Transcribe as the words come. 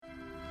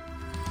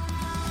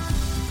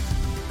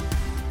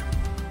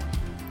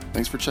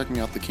Thanks for checking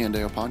out the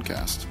Candeo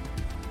podcast.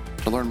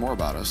 To learn more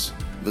about us,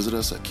 visit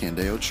us at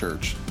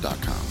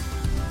candeochurch.com.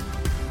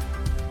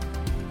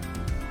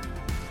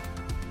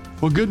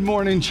 Well, good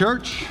morning,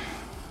 church.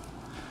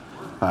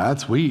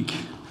 That's weak.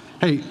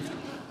 Hey,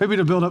 maybe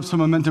to build up some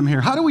momentum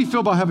here, how do we feel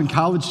about having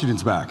college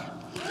students back?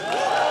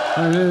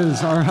 There it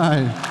is. All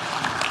right.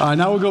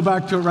 Now we'll go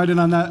back to it right in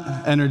on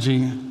that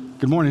energy.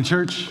 Good morning,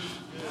 church.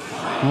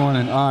 Good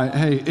morning. All right.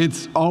 Hey,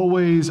 it's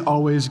always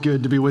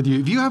good to be with you.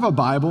 If you have a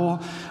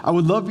Bible, I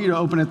would love you to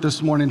open it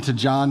this morning to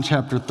John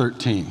chapter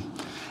 13.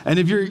 And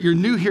if you're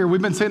new here,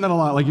 we've been saying that a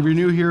lot. Like if you're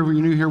new here,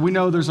 we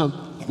know there's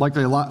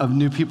likely a lot of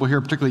new people here,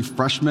 particularly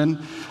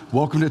freshmen.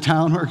 Welcome to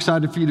town. We're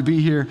excited for you to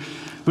be here.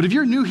 But if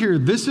you're new here,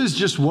 this is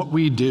just what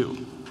we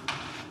do.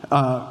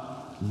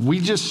 We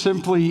just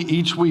simply,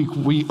 each week,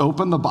 we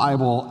open the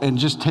Bible and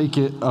just take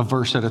it a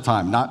verse at a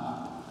time.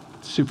 Not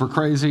super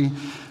crazy.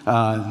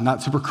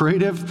 Not super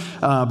creative,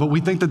 but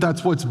we think that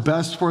that's what's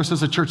best for us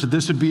as a church, that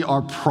this would be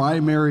our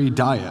primary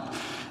diet.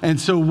 And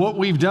so what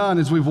we've done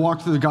is we've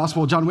walked through the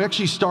Gospel of John. We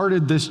actually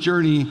started this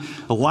journey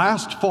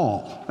last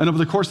fall, and over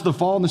the course of the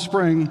fall and the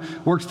spring,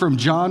 worked from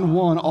John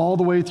 1 all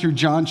the way through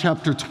John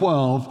chapter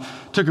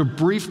 12, took a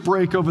brief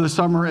break over the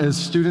summer as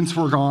students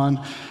were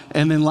gone,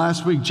 and then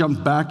last week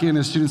jumped back in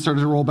as students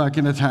started to roll back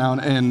into town,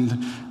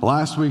 and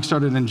last week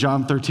started in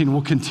John 13.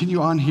 We'll continue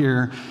on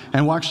here,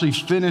 and we'll actually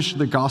finish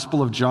the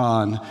Gospel of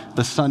John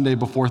the Sunday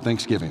before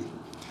Thanksgiving.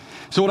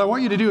 So what I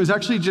want you to do is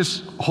actually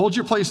just hold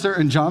your place there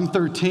in John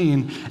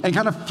 13 and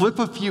kind of flip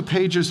a few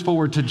pages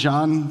forward to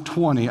John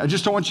 20. I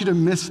just don't want you to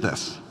miss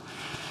this,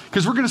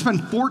 because we're going to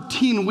spend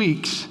 14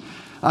 weeks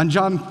on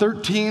John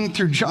 13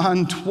 through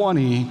John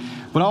 20,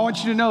 but I want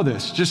you to know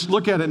this. Just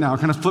look at it now,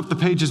 kind of flip the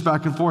pages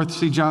back and forth,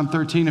 see John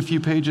 13, a few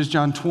pages,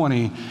 John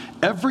 20.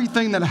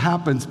 Everything that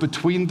happens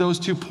between those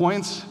 2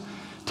 points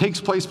takes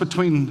place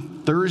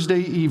between Thursday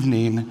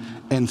evening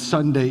and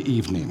Sunday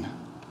evening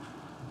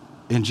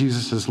in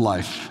Jesus'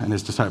 life and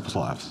his disciples'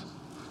 lives.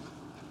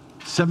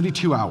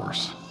 72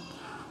 hours.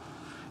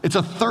 It's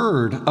a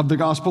third of the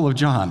Gospel of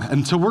John.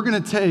 And so we're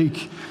going to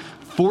take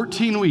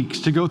 14 weeks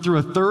to go through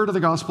a third of the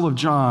Gospel of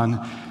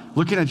John,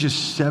 looking at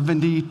just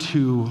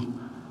 72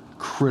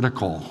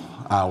 critical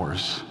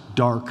hours,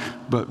 dark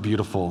but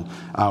beautiful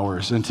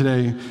hours. And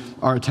today,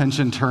 our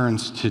attention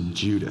turns to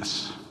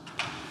Judas.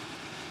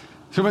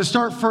 So I'm going to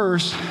start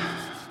first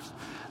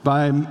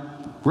by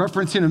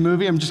referencing a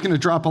movie. I'm just going to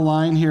drop a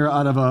line here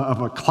out of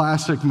a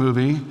classic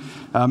movie.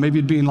 Maybe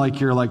it'd be in like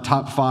your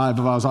top 5.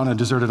 If I was on a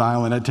deserted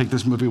island, I'd take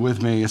this movie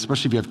with me,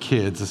 especially if you have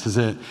kids. This is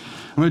it.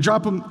 I'm going to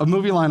drop a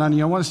movie line on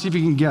you. I want to see if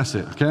you can guess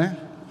it, okay?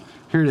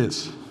 Here it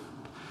is.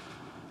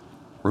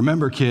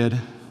 Remember, kid,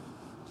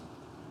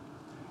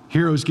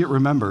 heroes get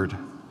remembered,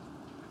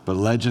 but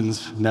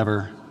legends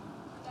never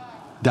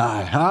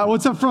die.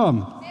 What's that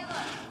from?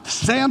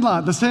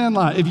 Sandlot, The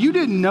Sandlot. If you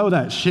didn't know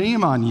that,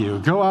 shame on you.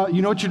 Go out,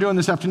 you know what you're doing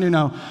this afternoon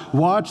now.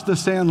 Watch The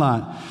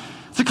Sandlot.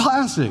 It's a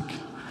classic.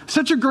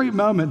 Such a great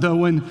moment, though,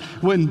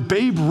 when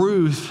Babe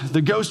Ruth,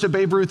 the ghost of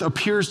Babe Ruth,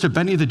 appears to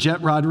Benny the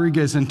Jet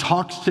Rodriguez and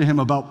talks to him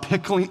about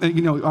pickling,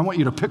 I want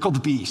you to pickle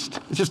the beast.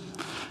 It's just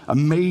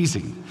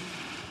amazing.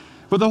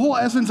 But the whole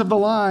essence of the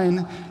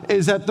line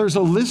is that there's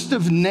a list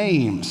of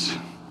names.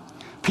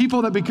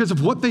 People that because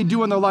of what they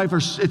do in their life,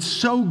 it's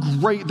so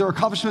great, their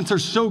accomplishments are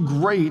so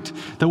great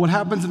that what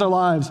happens in their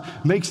lives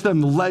makes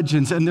them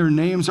legends, and their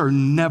names are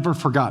never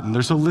forgotten.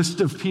 There's a list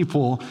of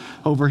people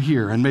over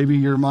here, and maybe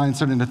your mind's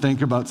starting to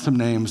think about some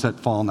names that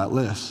fall on that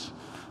list.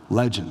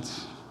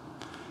 Legends.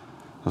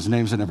 Those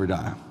names that never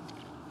die.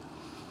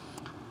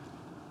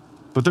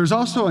 But there's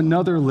also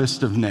another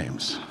list of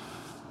names.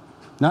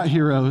 Not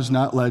heroes,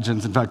 not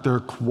legends. In fact, they're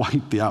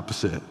quite the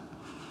opposite.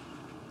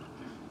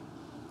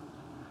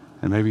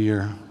 And maybe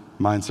your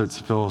mind starts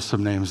to fill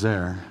some names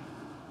there.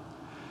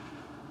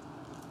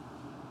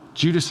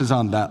 Judas is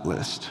on that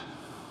list.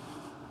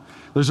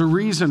 There's a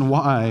reason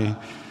why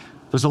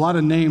there's a lot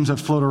of names that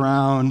float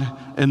around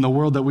in the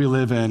world that we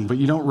live in, but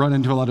you don't run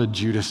into a lot of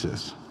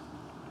Judases.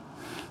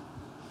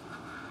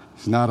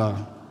 He's not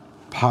a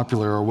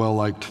popular or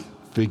well-liked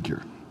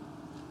figure.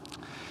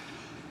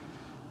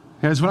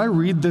 Guys, when I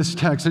read this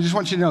text, I just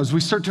want you to know, as we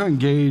start to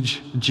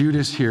engage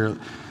Judas here,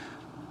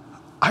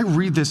 I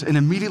read this and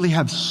immediately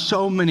have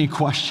so many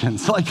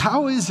questions. Like,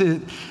 how is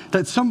it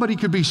that somebody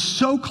could be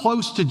so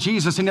close to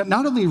Jesus and yet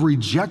not only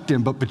reject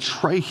him, but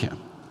betray him?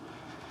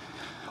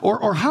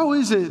 Or how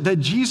is it that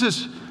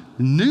Jesus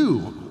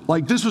knew,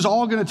 like, this was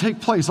all going to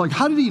take place? Like,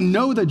 how did he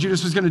know that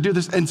Judas was going to do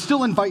this and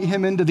still invite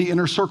him into the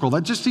inner circle?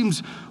 That just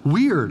seems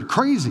weird,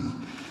 crazy.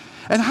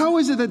 And how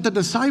is it that the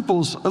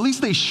disciples, at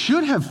least they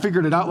should have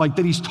figured it out, like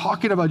that he's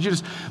talking about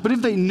Judas, but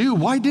if they knew,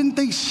 why didn't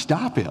they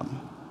stop him?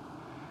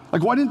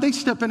 Like, why didn't they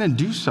step in and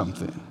do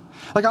something?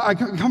 Like, I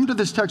come to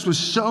this text with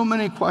so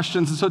many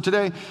questions. And so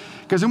today,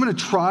 guys, I'm going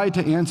to try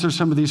to answer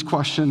some of these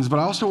questions, but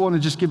I also want to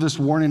just give this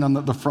warning on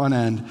the front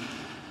end.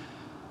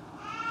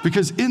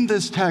 Because in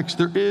this text,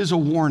 there is a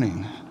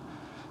warning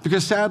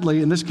Because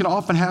sadly, and this can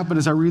often happen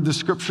as I read the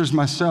scriptures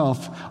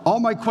myself, all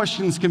my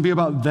questions can be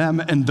about them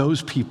and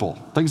those people,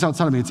 things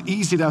outside of me. It's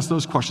easy to ask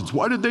those questions.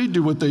 Why did they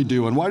do what they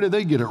do, and why did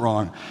they get it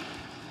wrong?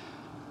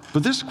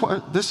 But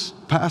this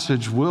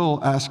passage will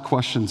ask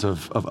questions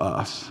of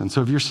us. And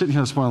so if you're sitting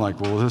here this morning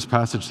like, well, will this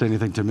passage say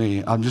anything to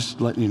me? I'm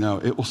just letting you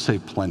know it will say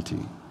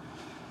plenty.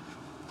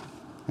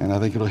 And I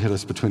think it'll hit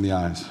us between the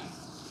eyes,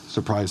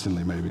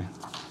 surprisingly maybe.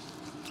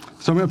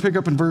 So I'm going to pick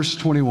up in verse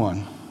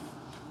 21.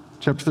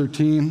 Chapter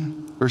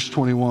 13, verse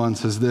 21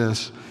 says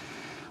this: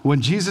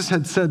 when Jesus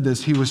had said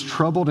this, he was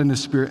troubled in his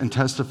spirit and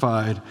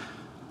testified,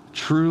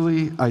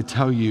 truly I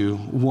tell you,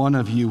 one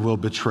of you will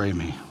betray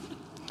me.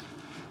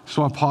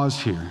 So I'll pause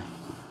here.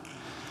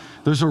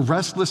 There's a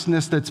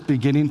restlessness that's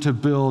beginning to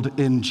build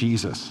in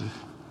Jesus.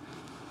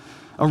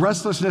 A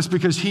restlessness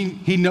because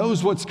he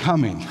knows what's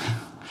coming.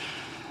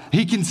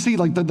 He can see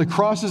like the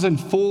cross is in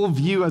full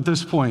view at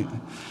this point.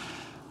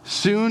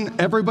 Soon,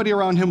 everybody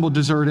around him will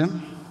desert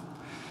him.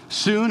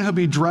 Soon, he'll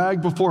be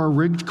dragged before a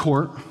rigged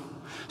court.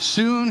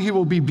 Soon, he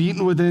will be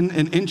beaten within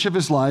an inch of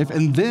his life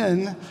and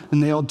then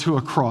nailed to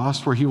a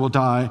cross where he will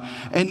die.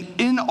 And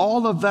in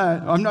all of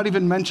that, I'm not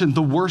even mentioned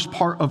the worst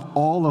part of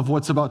all of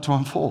what's about to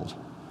unfold.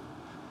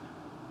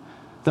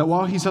 That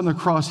while he's on the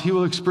cross, he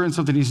will experience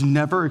something he's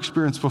never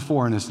experienced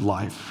before in his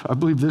life. I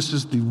believe this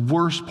is the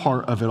worst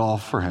part of it all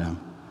for him.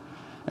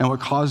 And what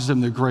causes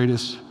him the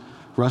greatest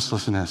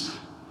restlessness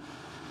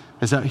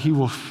is that he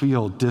will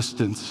feel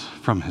distance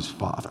from his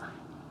Father.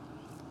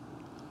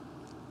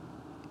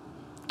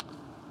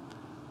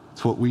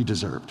 It's what we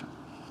deserved.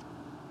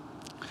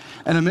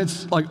 And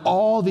amidst like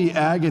all the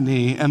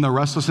agony and the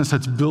restlessness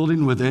that's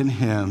building within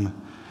him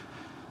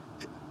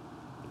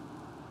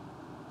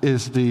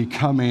is the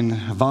coming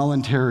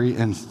voluntary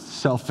and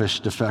selfish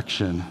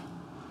defection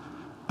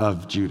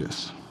of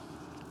Judas.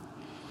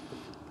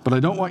 But I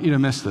don't want you to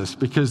miss this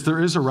because there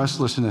is a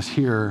restlessness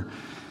here.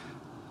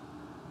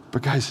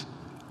 But guys,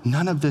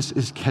 none of this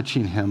is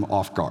catching him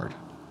off guard.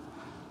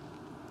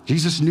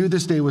 Jesus knew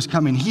this day was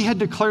coming. He had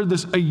declared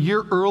this a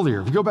year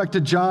earlier. If you go back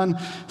to John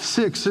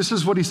 6, this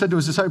is what he said to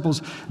his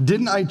disciples.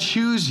 Didn't I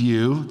choose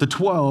you, the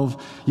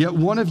 12, yet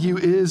one of you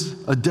is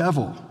a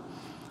devil?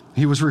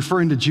 He was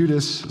referring to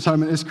Judas,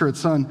 Simon Iscariot's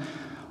son,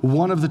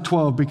 one of the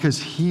 12, because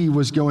he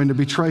was going to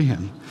betray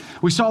him.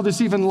 We saw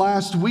this even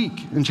last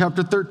week in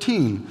chapter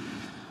 13.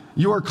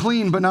 You are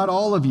clean, but not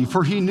all of you,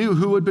 for he knew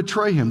who would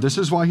betray him. This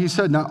is why he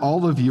said, not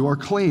all of you are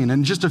clean.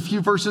 And just a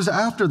few verses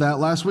after that,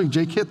 last week,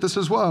 Jake hit this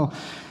as well.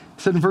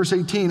 He said in verse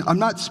 18, I'm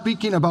not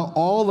speaking about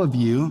all of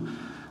you.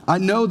 I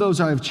know those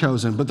I have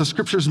chosen, but the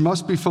scriptures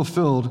must be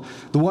fulfilled.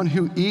 The one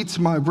who eats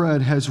my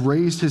bread has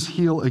raised his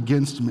heel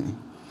against me.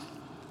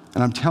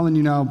 And I'm telling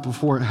you now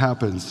before it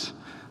happens,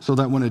 so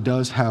that when it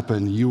does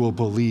happen, you will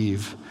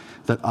believe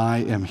that I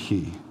am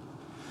he.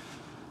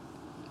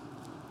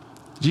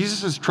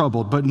 Jesus is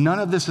troubled, but none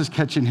of this is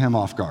catching him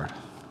off guard.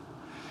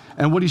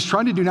 And what he's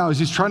trying to do now is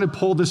he's trying to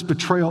pull this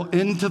betrayal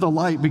into the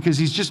light because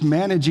he's just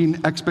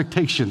managing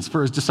expectations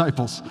for his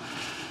disciples.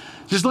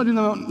 Just letting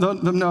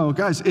them know,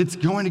 guys, it's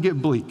going to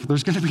get bleak.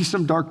 There's going to be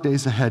some dark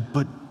days ahead,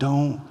 but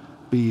don't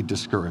be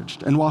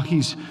discouraged. And while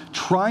he's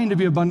trying to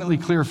be abundantly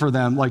clear for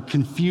them, like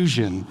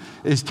confusion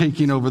is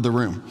taking over the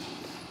room.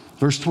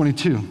 Verse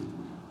 22.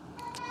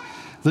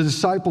 The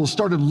disciples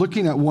started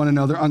looking at one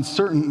another,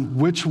 uncertain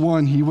which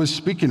one he was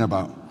speaking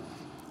about.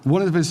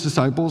 One of his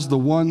disciples, the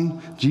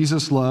one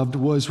Jesus loved,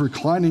 was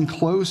reclining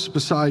close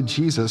beside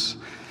Jesus,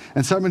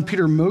 and Simon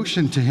Peter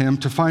motioned to him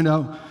to find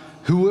out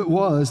who it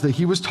was that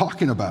he was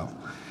talking about.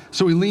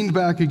 So he leaned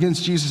back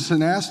against Jesus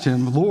and asked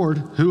him, Lord,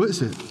 who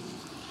is it?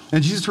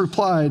 And Jesus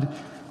replied,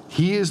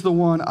 he is the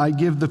one I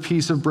give the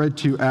piece of bread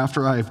to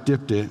after I have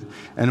dipped it.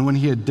 And when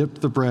he had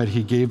dipped the bread,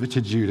 he gave it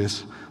to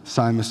Judas,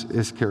 Simon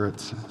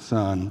Iscariot's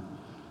son.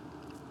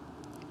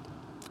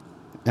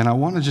 And I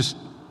want to just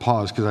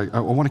pause because I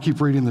want to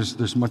keep reading.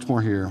 There's much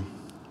more here.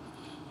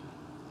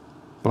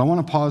 But I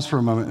want to pause for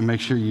a moment and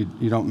make sure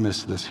you don't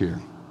miss this here.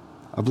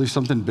 I believe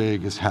something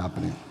big is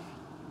happening.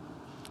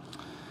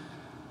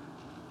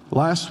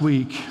 Last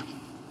week,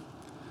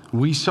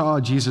 we saw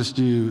Jesus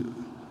do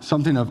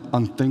something of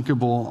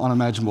unthinkable,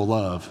 unimaginable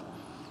love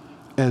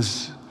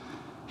as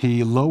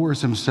he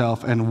lowers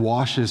himself and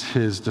washes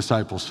his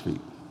disciples'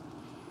 feet.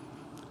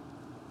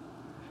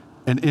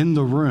 And in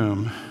the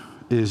room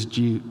is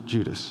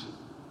Judas.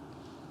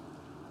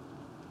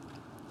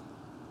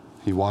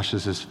 He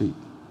washes his feet.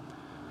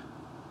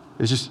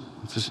 It's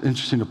just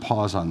interesting to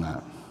pause on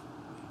that,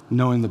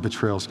 knowing the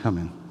betrayal's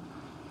coming.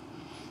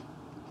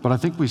 But I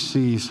think we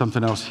see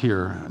something else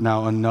here.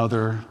 Now,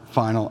 another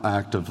final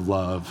act of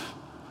love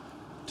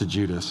to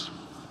Judas.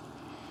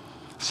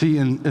 See,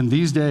 in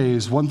these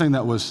days, one thing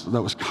that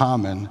was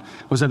common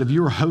was that if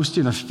you were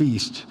hosting a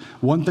feast,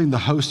 one thing the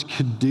host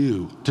could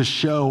do to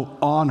show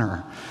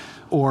honor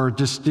or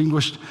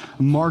distinguished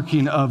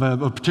marking of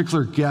a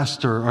particular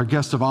guest or a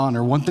guest of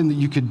honor, one thing that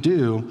you could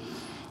do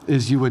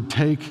is you would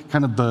take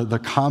kind of the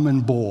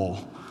common bowl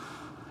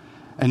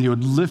and you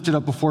would lift it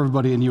up before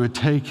everybody, and you would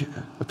take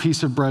a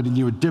piece of bread and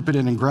you would dip it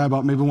in and grab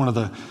out maybe one of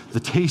the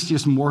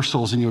tastiest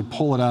morsels, and you would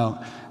pull it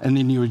out, and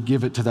then you would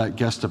give it to that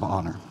guest of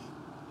honor.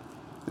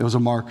 It was a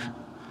mark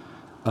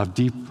of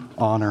deep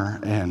honor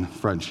and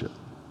friendship.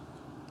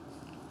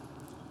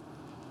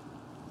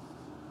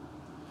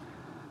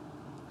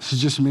 This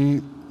is just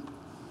me.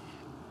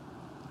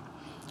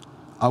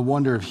 I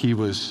wonder if he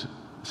was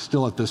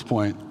still at this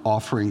point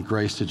offering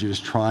grace to Judas,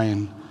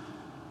 trying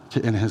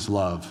to in his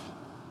love.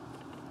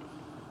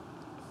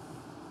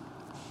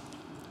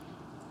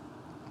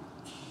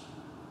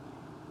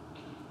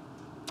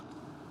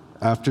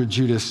 After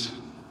Judas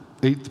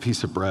ate the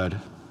piece of bread,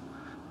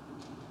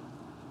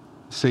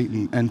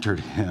 Satan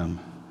entered him.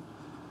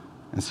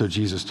 And so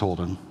Jesus told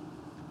him,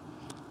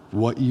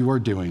 "What you are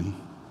doing,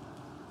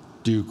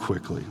 do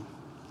quickly."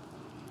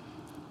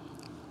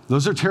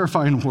 Those are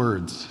terrifying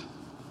words.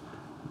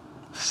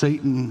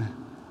 Satan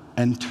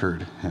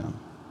entered him.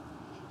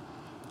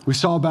 We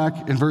saw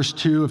back in verse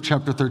 2 of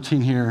chapter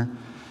 13 here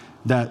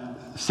that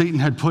Satan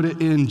had put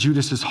it in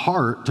Judas's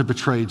heart to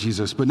betray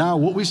Jesus. But now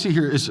what we see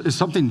here is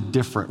something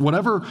different.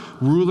 Whatever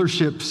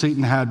rulership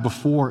Satan had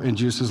before in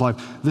Judas's life,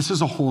 this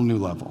is a whole new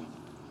level.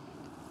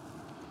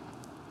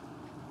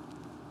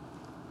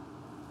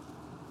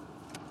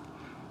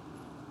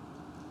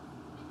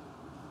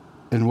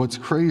 And what's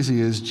crazy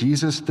is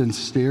Jesus then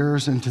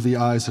stares into the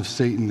eyes of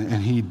Satan,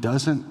 and he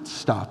doesn't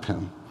stop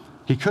him.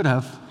 He could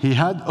have. He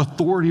had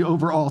authority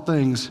over all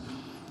things.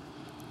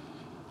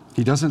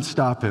 He doesn't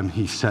stop him.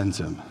 He sends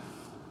him.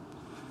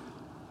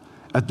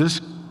 At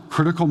this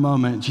critical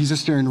moment,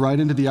 Jesus staring right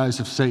into the eyes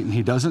of Satan,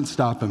 he doesn't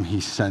stop him.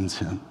 He sends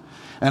him.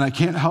 And I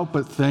can't help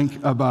but think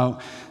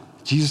about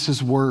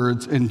Jesus'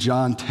 words in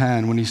John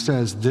 10 when he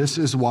says, "This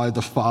is why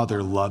the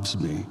Father loves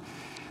me,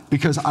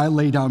 because I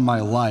lay down my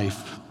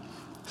life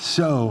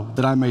so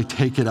that I may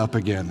take it up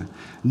again.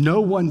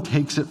 No one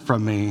takes it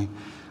from me,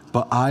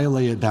 but I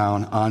lay it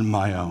down on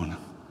my own."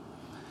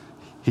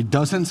 He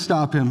doesn't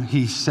stop him,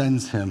 he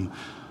sends him.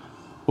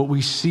 What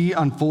we see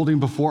unfolding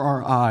before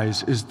our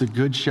eyes is the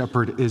Good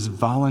Shepherd is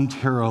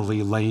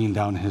voluntarily laying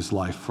down his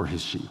life for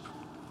his sheep.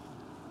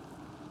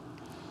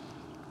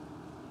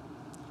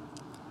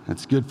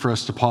 It's good for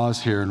us to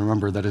pause here and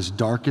remember that as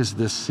dark as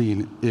this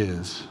scene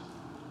is,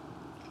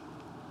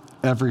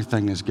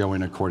 everything is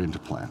going according to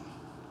plan.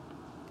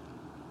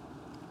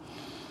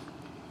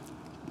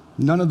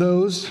 None of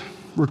those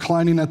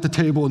reclining at the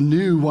table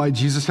knew why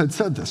Jesus had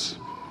said this.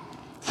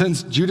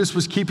 Since Judas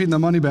was keeping the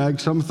money bag,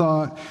 some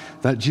thought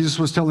that Jesus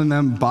was telling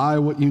them, buy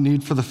what you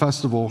need for the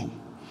festival,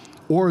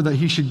 or that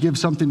he should give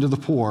something to the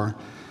poor.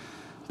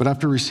 But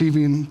after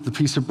receiving the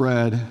piece of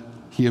bread,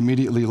 he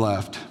immediately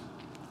left,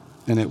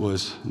 and it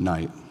was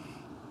night.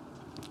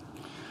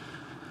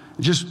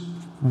 Just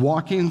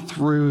walking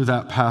through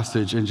that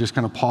passage and just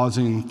kind of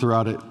pausing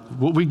throughout it,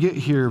 what we get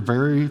here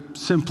very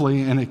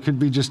simply, and it could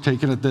be just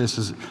taken at this,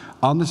 is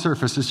on the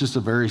surface, it's just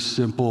a very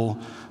simple,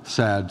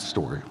 sad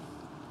story.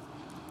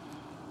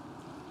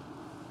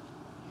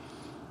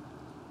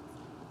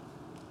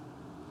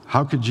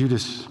 How could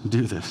Judas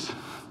do this?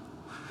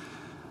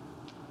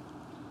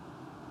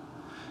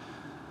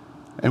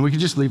 And we could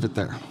just leave it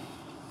there.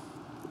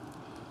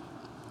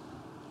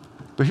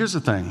 But here's the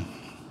thing.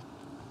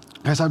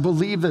 Guys, I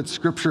believe that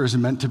Scripture is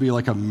meant to be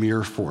like a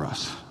mirror for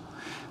us.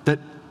 That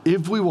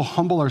if we will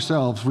humble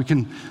ourselves, we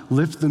can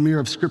lift the mirror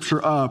of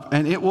Scripture up,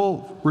 and it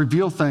will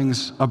reveal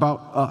things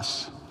about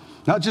us.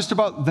 Not just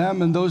about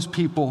them and those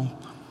people,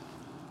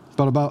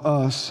 but about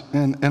us.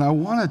 And I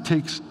want to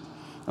take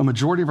a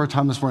majority of our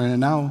time this morning and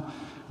now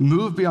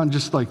move beyond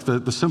just like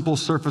the simple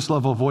surface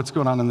level of what's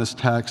going on in this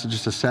text,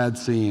 just a sad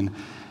scene,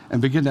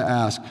 and begin to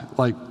ask,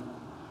 like,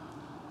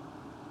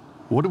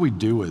 what do we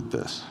do with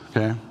this,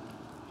 okay?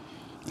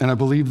 And I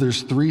believe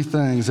there's three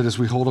things that as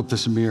we hold up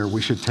this mirror,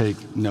 we should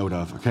take note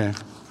of, okay?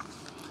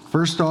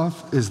 First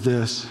off is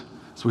this,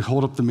 as we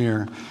hold up the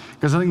mirror,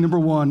 because I think number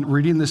one,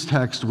 reading this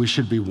text, we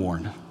should be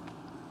warned.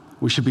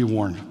 We should be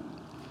warned.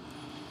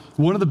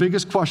 One of the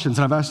biggest questions,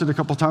 and I've asked it a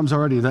couple times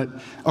already, that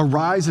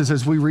arises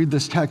as we read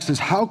this text is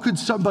how could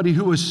somebody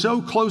who was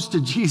so close to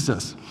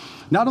Jesus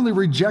not only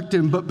reject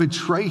him, but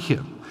betray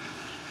him?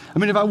 I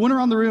mean, if I went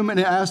around the room and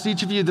asked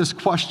each of you this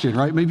question,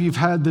 right? Maybe you've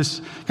had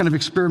this kind of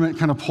experiment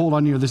kind of pulled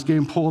on you, this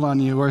game pulled on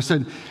you, where I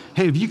said,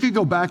 hey, if you could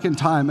go back in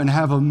time and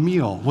have a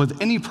meal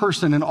with any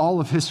person in all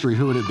of history,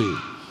 who would it be?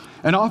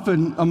 And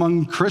often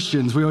among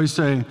Christians, we always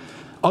say,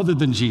 other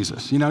than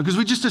Jesus, because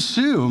we just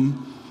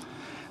assume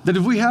that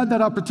if we had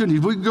that opportunity,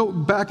 if we could go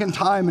back in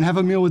time and have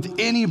a meal with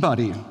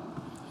anybody,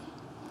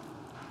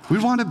 we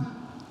want to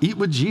eat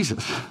with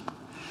Jesus.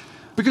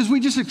 Because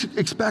we just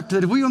expect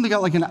that if we only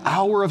got like an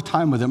hour of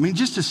time with him,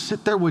 just to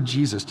sit there with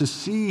Jesus, to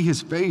see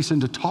his face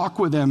and to talk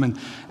with him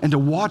and to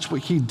watch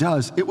what he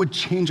does, it would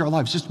change our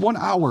lives. Just 1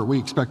 hour we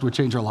expect would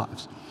change our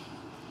lives.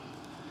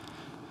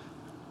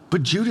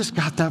 But Judas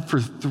got that for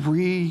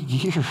 3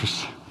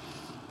 years.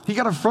 He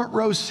got a front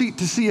row seat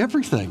to see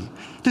everything,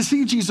 to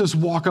see Jesus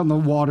walk on the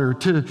water,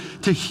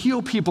 to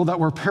heal people that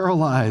were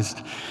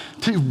paralyzed,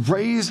 to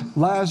raise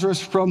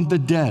Lazarus from the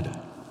dead.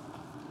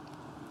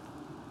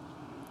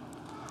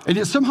 And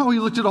yet somehow he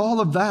looked at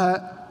all of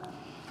that,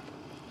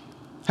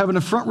 having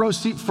a front row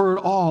seat for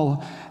it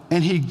all,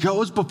 and he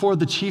goes before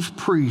the chief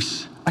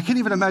priests. I can't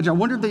even imagine. I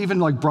wonder if they even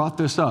brought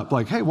this up.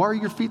 Like, hey, why are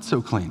your feet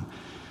so clean?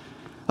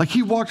 Like,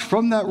 he walked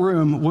from that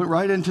room, went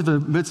right into the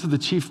midst of the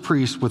chief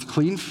priests with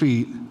clean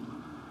feet,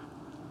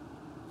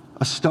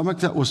 a stomach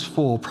that was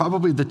full,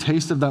 probably the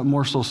taste of that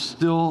morsel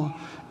still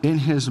in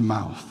his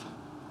mouth,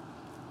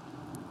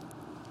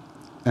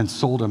 and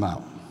sold him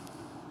out.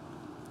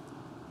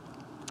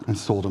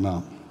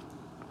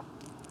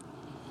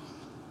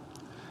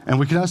 And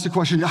we could ask the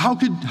question, how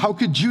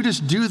could Judas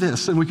do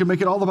this? And we could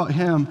make it all about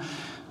him.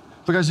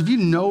 Because if you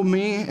know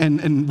me,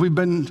 and we've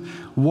been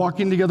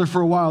walking together for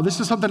a while,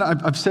 this is something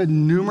I've said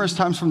numerous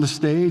times from the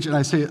stage, and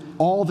I say it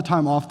all the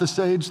time off the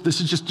stage.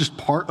 This is just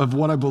part of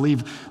what I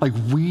believe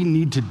we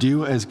need to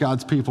do as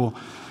God's people,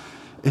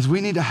 is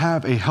we need to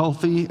have a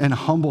healthy and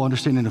humble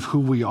understanding of who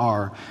we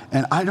are.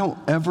 And I don't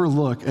ever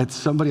look at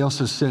somebody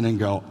else's sin and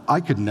go,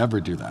 I could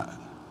never do that.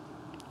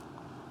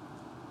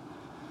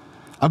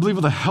 I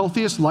believe the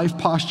healthiest life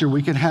posture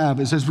we can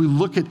have is as we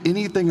look at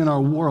anything in our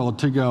world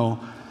to go,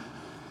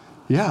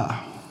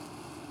 yeah,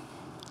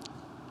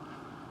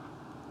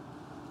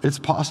 it's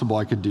possible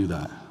I could do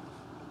that.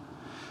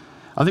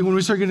 I think when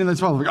we start getting this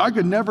problem, I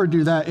could never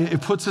do that,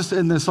 it puts us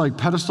in this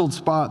pedestaled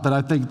spot that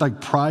I think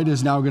pride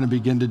is now going to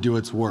begin to do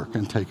its work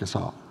and take us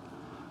off.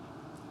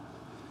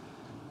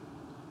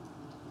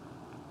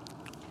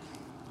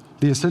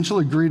 The essential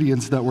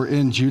ingredients that were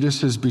in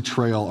Judas's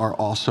betrayal are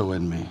also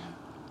in me.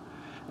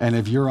 And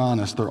if you're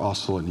honest, they're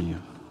also in you.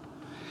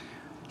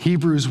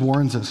 Hebrews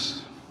warns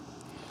us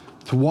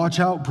to watch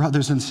out,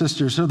 brothers and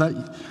sisters, so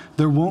that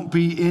there won't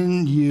be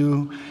in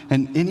you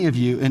and any of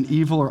you an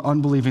evil or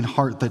unbelieving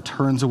heart that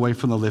turns away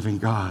from the living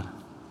God.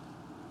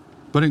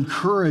 But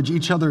encourage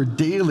each other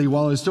daily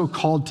while it's still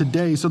called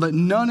today, so that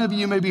none of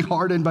you may be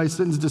hardened by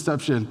sin's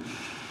deception.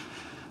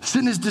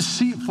 Sin is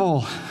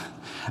deceitful,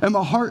 and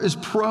my heart is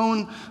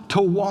prone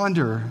to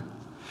wander.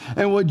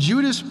 And what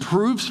Judas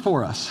proves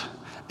for us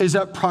is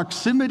that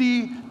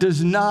proximity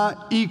does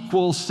not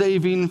equal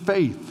saving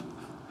faith.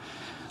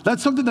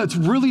 That's something that's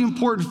really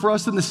important for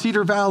us in the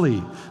Cedar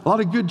Valley. A lot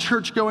of good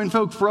church-going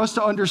folk, for us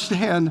to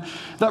understand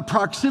that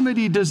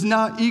proximity does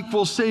not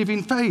equal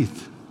saving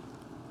faith.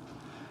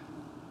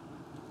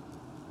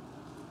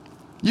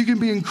 You can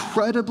be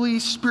incredibly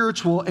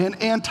spiritual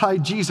and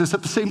anti-Jesus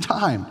at the same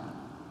time.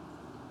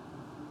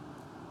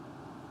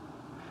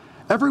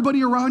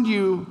 Everybody around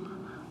you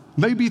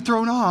may be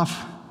thrown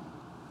off.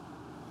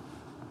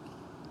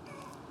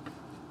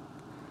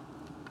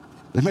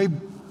 They may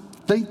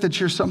think that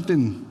you're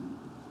something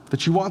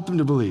that you want them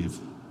to believe,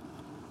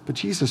 but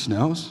Jesus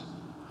knows.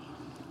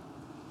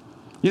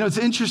 You know, it's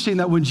interesting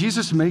that when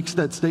Jesus makes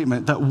that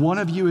statement, that one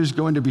of you is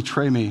going to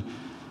betray me,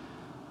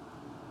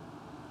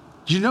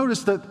 did you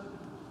notice that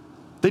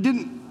they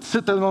didn't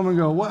sit there a moment and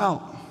go,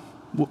 well,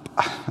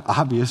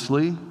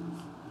 obviously,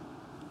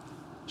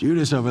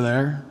 Judas over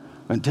there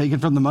been taken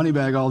from the money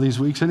bag all these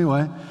weeks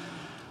anyway.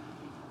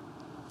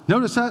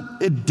 Notice that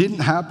it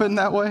didn't happen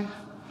that way.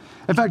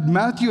 In fact,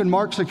 Matthew and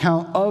Mark's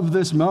account of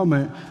this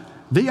moment,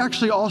 they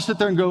actually all sit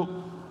there and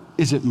go,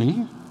 is it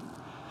me?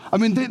 I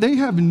mean, they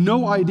have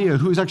no idea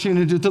who's actually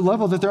going to do it, to the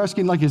level that they're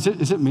asking, is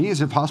it me?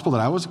 Is it possible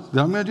that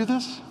I'm going to do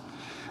this?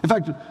 In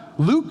fact,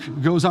 Luke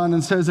goes on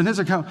and says in his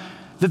account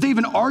that they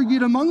even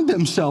argued among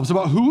themselves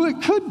about who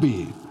it could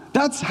be.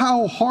 That's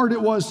how hard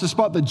it was to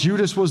spot that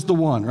Judas was the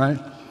one, right?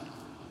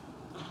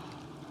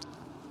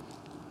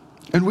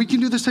 And we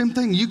can do the same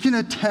thing. You can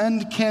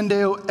attend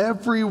Candeo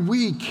every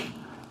week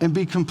and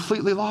be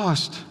completely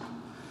lost.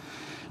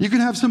 You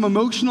can have some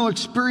emotional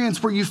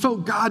experience where you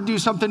felt God do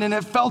something and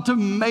it felt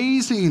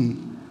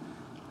amazing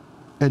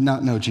and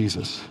not know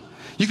Jesus.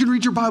 You can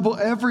read your Bible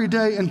every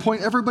day and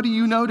point everybody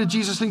you know to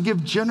Jesus and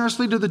give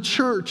generously to the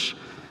church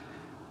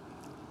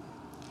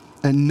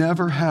and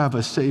never have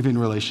a saving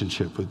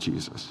relationship with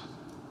Jesus.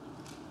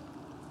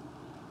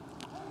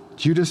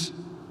 Judas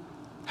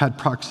had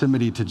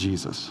proximity to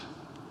Jesus,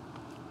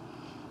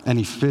 and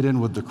he fit in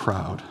with the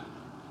crowd,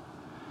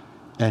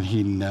 and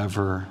he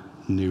never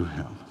knew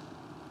him.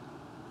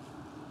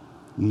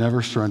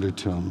 Never surrendered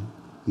to him,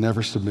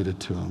 never submitted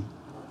to him,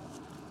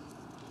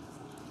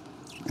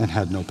 and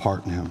had no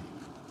part in him.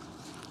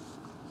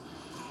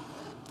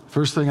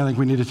 First thing I think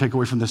we need to take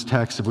away from this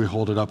text, if we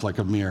hold it up like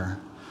a mirror,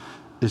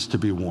 is to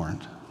be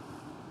warned.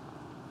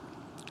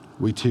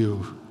 We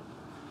too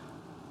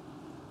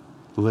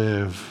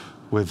live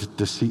with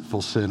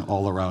deceitful sin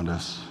all around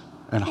us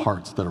and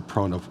hearts that are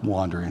prone to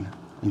wandering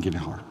and getting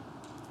hard.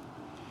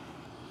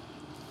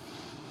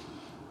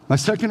 My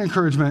second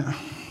encouragement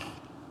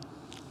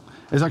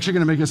is actually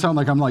going to make it sound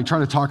like I'm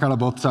trying to talk out of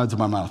both sides of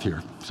my mouth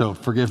here. So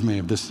forgive me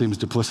if this seems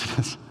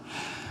duplicitous.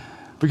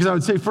 Because I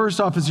would say, first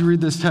off, as you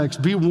read this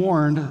text, be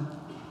warned.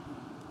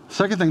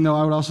 Second thing, though,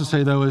 I would also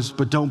say, though, is,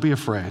 but don't be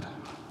afraid.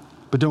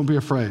 But don't be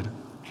afraid.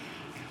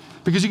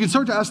 Because you can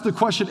start to ask the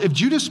question, if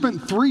Judas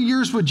spent 3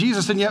 years with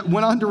Jesus and yet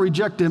went on to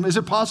reject him, is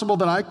it possible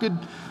that I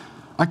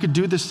could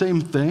do the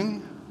same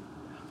thing?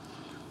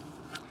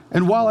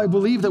 And while I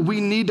believe that we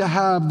need to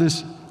have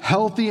this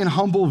healthy and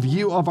humble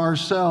view of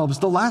ourselves,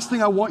 the last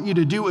thing I want you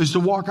to do is to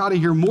walk out of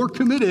here more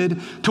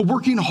committed to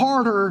working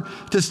harder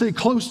to stay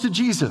close to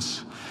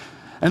Jesus.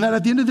 And that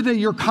at the end of the day,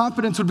 your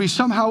confidence would be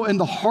somehow in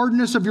the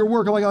hardness of your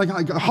work,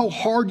 like how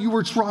hard you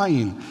were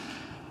trying.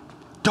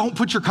 Don't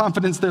put your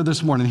confidence there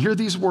this morning. Hear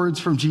these words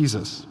from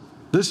Jesus.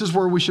 This is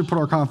where we should put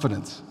our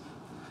confidence.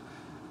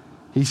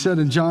 He said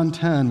in John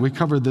 10, we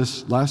covered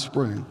this last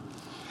spring,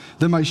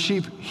 "Then my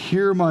sheep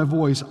hear my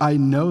voice. I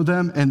know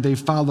them and they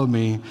follow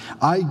me.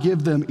 I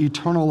give them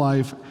eternal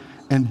life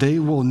and they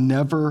will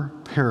never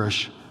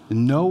perish.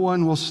 No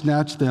one will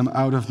snatch them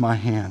out of my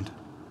hand.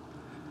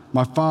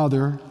 My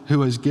Father,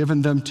 who has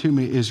given them to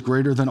me, is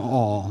greater than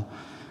all,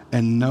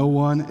 and no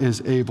one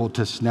is able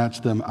to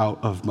snatch them out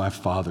of my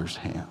Father's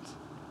hands."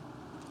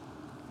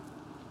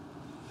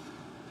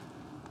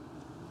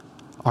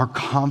 Our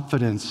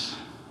confidence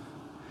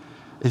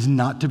is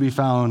not to be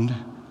found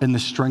in the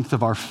strength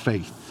of our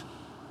faith,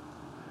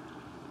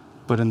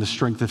 but in the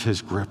strength of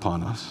his grip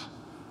on us.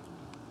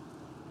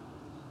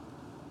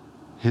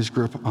 His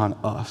grip on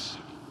us.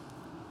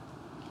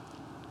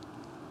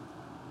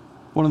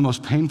 One of the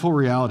most painful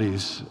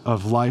realities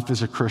of life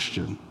as a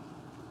Christian,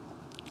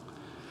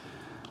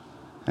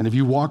 and if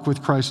you walk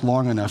with Christ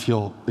long enough,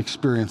 you'll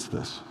experience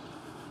this,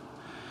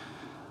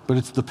 but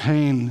it's the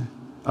pain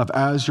of,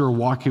 as you're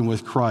walking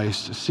with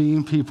Christ,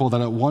 seeing people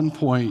that at one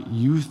point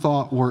you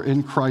thought were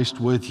in Christ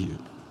with you,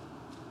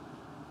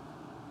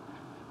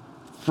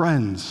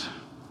 friends,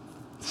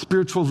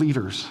 spiritual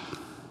leaders,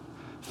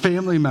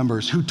 family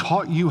members who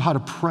taught you how to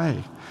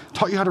pray,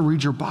 taught you how to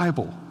read your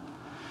Bible,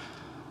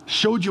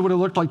 showed you what it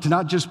looked like to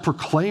not just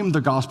proclaim the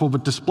gospel,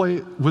 but display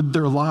it with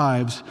their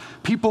lives.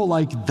 People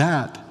like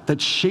that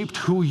shaped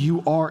who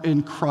you are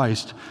in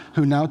Christ,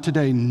 who now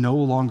today no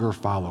longer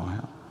follow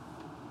him.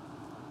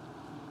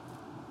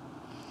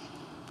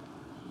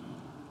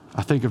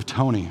 I think of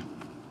Tony.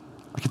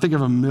 I can think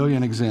of a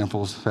million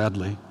examples,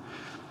 sadly,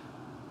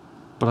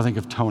 but I think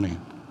of Tony.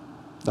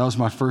 That was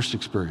my first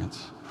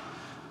experience.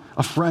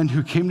 A friend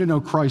who came to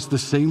know Christ the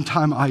same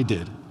time I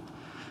did.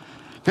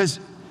 Guys,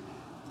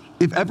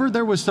 if ever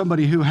there was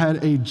somebody who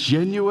had a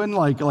genuine,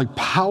 like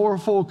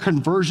powerful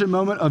conversion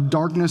moment of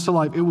darkness to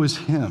light, it was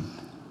him.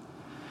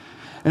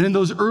 And in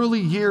those early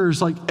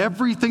years, like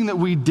everything that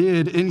we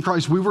did in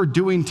Christ, we were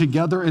doing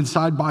together and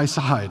side by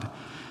side.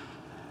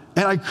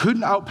 And I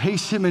couldn't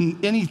outpace him in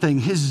anything.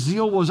 His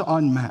zeal was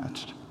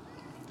unmatched.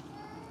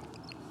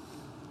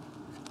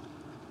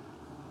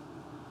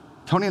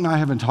 Tony and I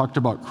haven't talked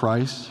about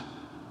Christ,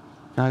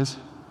 guys,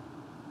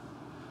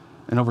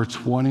 in over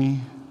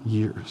 20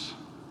 years.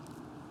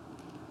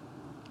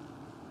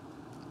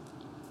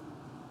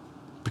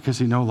 Because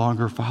he no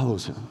longer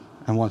follows him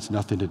and wants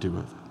nothing to do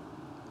with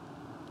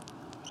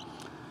it.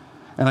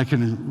 And I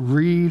can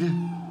read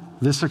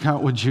this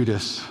account with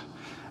Judas,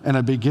 and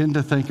I begin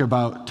to think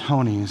about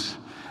Tony's,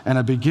 and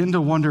I begin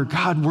to wonder,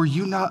 God, were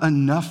you not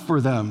enough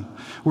for them?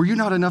 Were you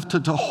not enough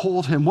to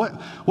hold him?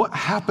 What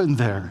happened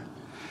there?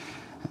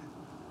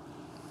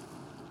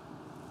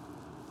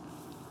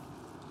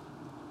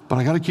 But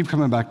I got to keep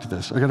coming back to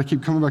this. I got to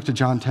keep coming back to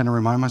John 10 and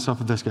remind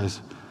myself of this,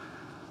 guys,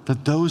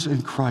 that those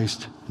in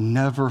Christ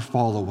never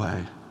fall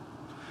away.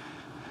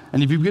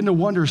 And if you begin to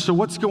wonder, so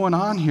what's going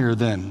on here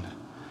then?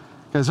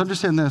 Guys,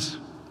 understand this.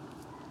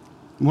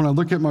 When I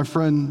look at my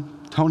friend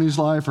Tony's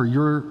life or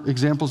your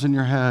examples in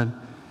your head,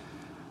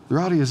 the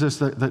reality is this,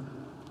 that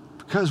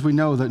because we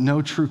know that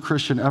no true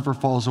Christian ever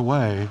falls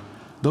away,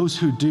 those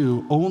who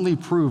do only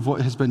prove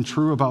what has been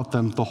true about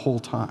them the whole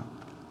time,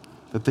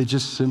 that they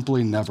just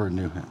simply never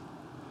knew him.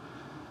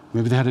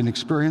 Maybe they had an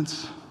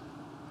experience,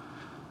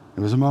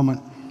 it was a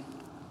moment,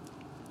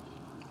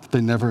 but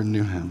they never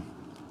knew him.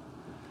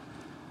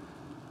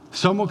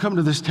 Some will come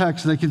to this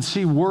text and they can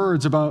see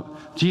words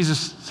about Jesus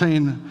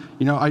saying,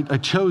 you know, I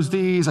chose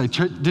these,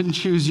 didn't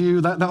choose you,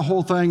 that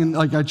whole thing, and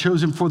like I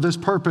chose him for this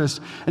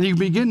purpose. And you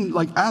begin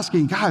like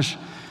asking, gosh,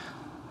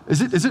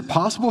 is it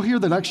possible here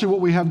that actually what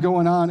we have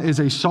going on is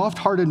a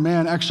soft-hearted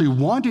man actually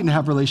wanting to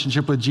have a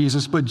relationship with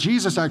Jesus, but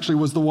Jesus actually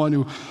was the one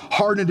who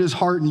hardened his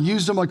heart and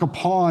used him like a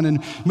pawn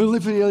and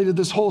manipulated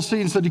this whole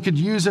scene so that he could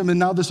use him, and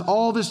now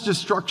all this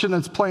destruction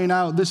that's playing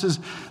out, this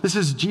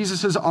is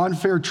Jesus'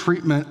 unfair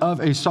treatment of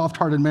a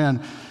soft-hearted man.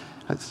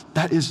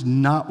 That is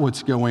not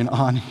what's going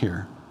on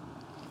here.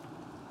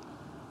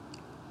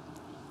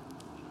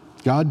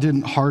 God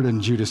didn't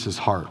harden Judas's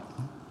heart.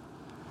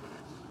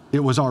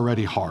 It was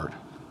already hard.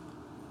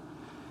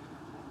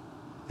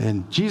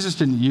 And Jesus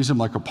didn't use him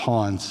like a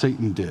pawn,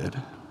 Satan did.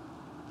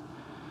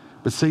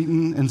 But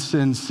Satan and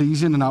sin,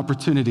 seizing an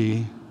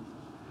opportunity,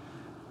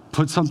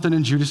 put something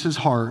in Judas's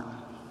heart,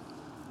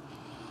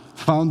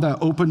 found that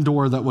open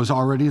door that was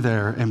already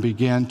there, and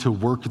began to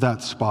work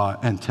that spot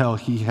until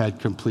he had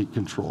complete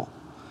control.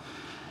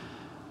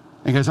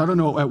 And guys, I don't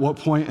know at what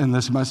point in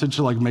this message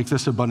to like make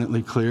this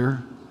abundantly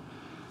clear,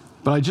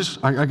 but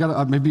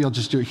maybe I'll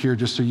just do it here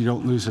just so you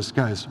don't lose this,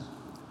 guys.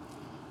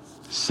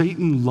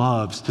 Satan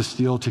loves to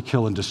steal, to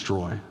kill, and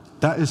destroy.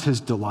 That is his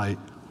delight.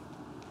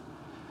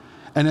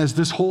 And as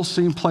this whole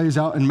scene plays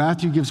out, and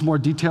Matthew gives more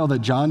detail that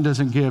John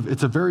doesn't give,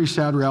 it's a very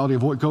sad reality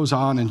of what goes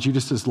on in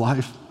Judas's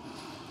life.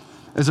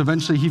 As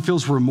eventually he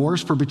feels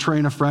remorse for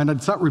betraying a friend.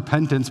 It's not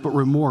repentance, but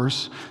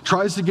remorse.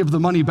 Tries to give the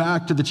money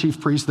back to the chief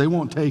priests. They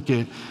won't take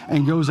it,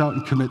 and goes out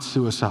and commits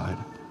suicide.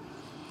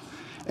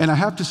 And I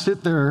have to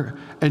sit there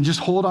and just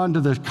hold on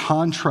to the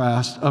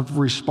contrast of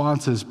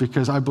responses,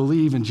 because I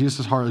believe in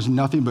Jesus' heart is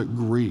nothing but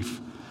grief.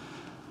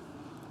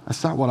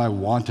 That's not what I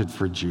wanted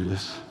for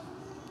Judas.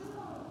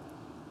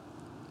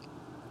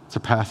 It's a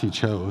path he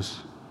chose.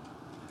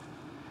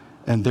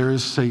 And there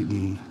is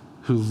Satan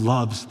who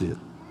loves it.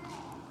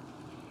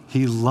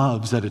 He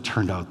loves that it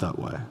turned out that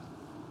way.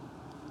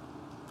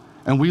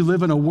 And we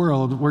live in a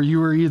world where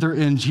you are either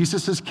in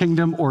Jesus'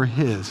 kingdom or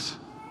his.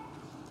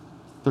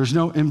 There's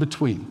no in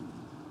between.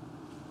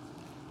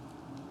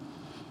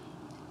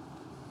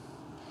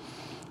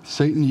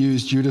 Satan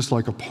used Judas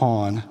like a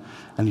pawn,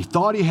 and he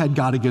thought he had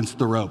God against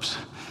the ropes.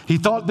 He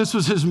thought this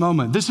was his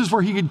moment. This is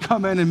where he could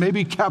come in and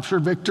maybe capture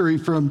victory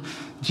from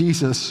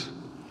Jesus.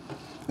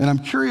 And I'm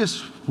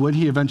curious when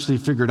he eventually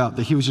figured out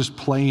that he was just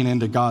playing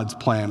into God's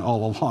plan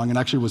all along and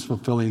actually was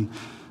fulfilling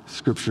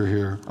Scripture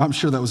here. I'm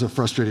sure that was a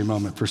frustrating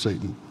moment for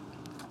Satan.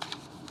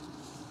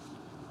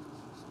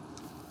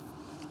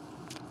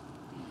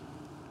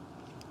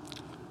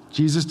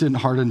 Jesus didn't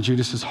harden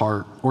Judas's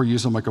heart or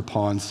use him like a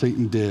pawn.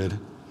 Satan did.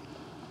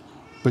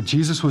 But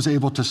Jesus was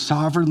able to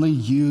sovereignly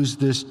use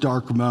this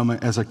dark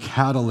moment as a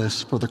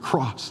catalyst for the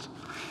cross,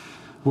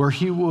 where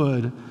he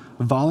would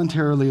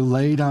voluntarily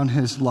lay down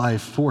his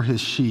life for his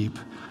sheep,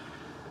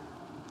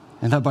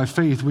 and that by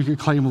faith we could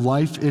claim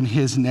life in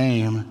his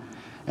name,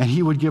 and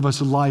he would give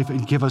us life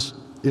and give us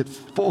it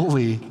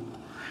fully.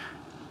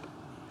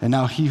 And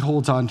now he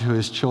holds on to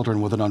his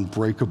children with an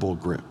unbreakable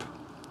grip.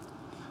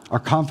 Our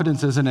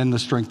confidence isn't in the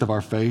strength of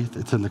our faith,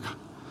 it's in the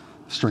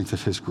strength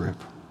of his grip.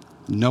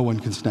 No one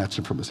can snatch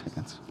him from his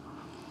hands.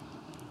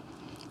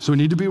 So we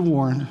need to be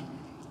warned,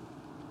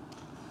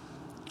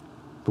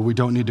 but we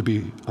don't need to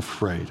be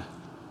afraid.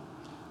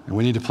 And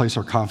we need to place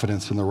our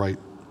confidence in the right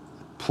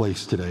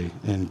place today,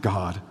 in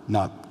God,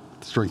 not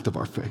the strength of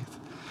our faith.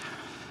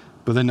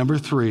 But then number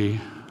 3,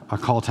 a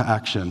call to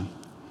action.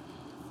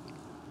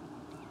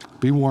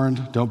 Be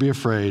warned, don't be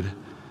afraid,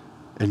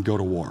 and go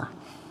to war.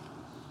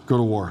 Go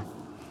to war.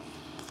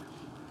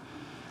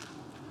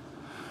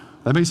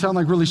 That may sound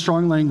like really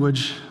strong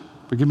language,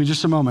 but give me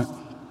just a moment.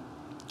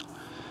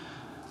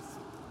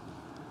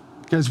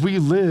 Because we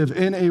live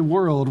in a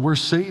world where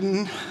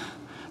Satan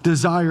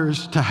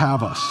desires to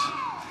have us.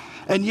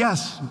 And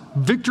yes,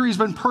 victory's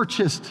been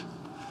purchased,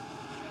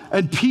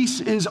 and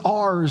peace is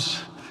ours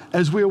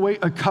as we await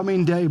a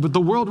coming day. But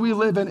the world we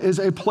live in is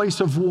a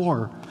place of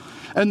war.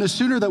 And the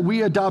sooner that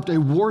we adopt a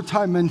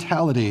wartime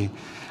mentality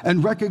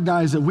and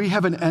recognize that we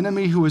have an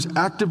enemy who is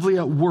actively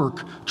at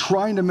work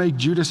trying to make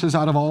Judases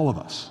out of all of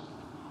us,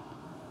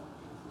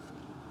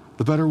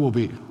 the better we'll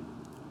be.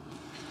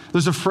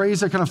 There's a phrase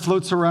that kind of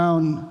floats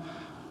around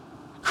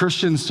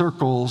Christian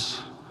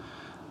circles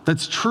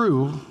that's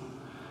true,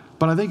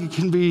 but I think it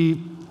can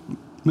be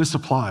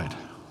misapplied.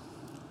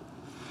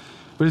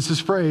 But it's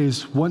this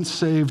phrase, once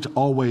saved,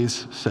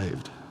 always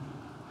saved.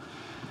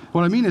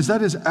 What I mean is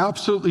that is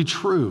absolutely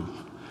true.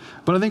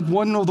 But I think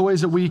one of the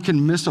ways that we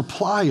can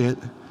misapply it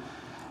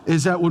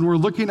is that when we're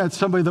looking at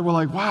somebody that we're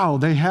like, wow,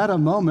 they had a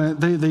moment,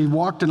 they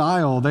walked an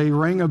aisle, they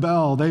rang a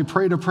bell, they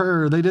prayed a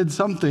prayer, they did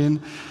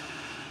something,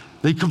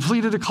 they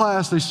completed a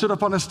class, they stood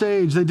up on a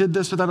stage, they did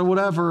this or that or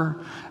whatever,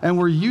 and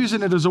we're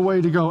using it as a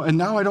way to go, and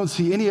now I don't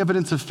see any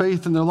evidence of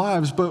faith in their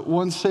lives, but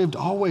once saved,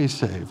 always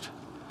saved.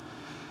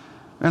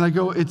 And I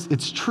go,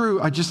 it's true.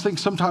 I just think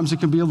sometimes it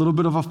can be a little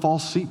bit of a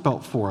false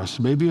seatbelt for us,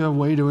 maybe a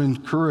way to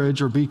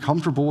encourage or be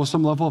comfortable with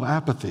some level of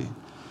apathy.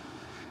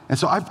 And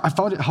so I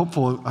found it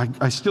helpful.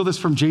 I steal this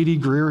from J.D.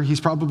 Greear.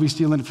 He's probably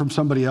stealing it from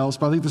somebody else,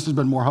 but I think this has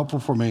been more helpful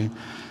for me.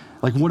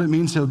 Like what it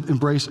means to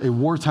embrace a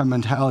wartime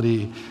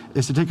mentality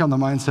is to take on the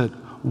mindset,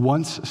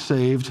 once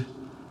saved,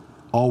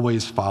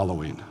 always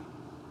following.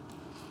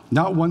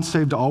 Not once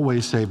saved,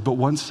 always saved, but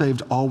once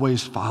saved,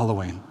 always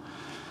following.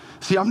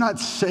 See, I'm not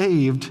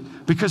saved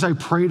because I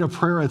prayed a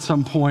prayer at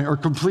some point or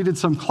completed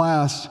some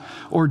class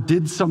or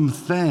did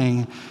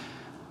something.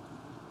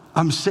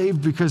 I'm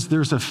saved because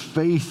there's a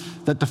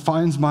faith that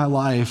defines my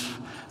life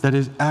that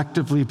is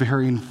actively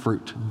bearing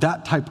fruit.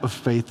 That type of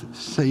faith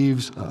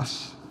saves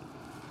us.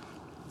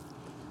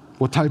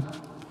 What type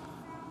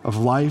of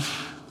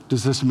life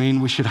does this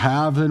mean we should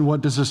have? And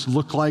what does this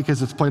look like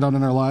as it's played out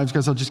in our lives?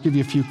 Guys, I'll just give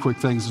you a few quick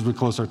things as we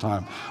close our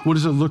time. What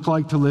does it look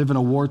like to live in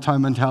a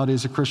wartime mentality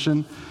as a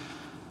Christian?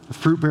 A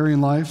fruit-bearing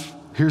life?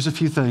 Here's a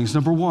few things.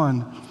 Number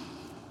 1,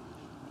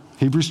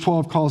 Hebrews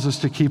 12 calls us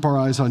to keep our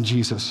eyes on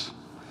Jesus.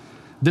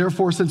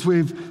 Therefore, since we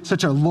have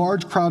such a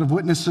large crowd of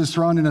witnesses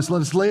surrounding us,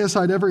 let us lay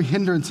aside every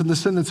hindrance and the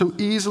sin that so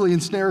easily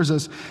ensnares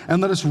us,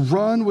 and let us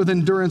run with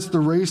endurance the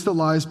race that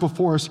lies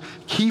before us,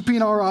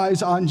 keeping our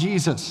eyes on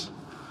Jesus,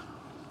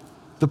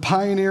 the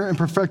pioneer and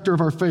perfecter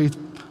of our faith,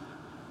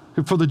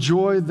 who for the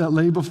joy that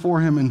lay before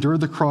him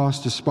endured the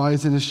cross,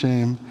 despising his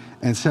shame,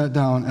 and sat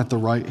down at the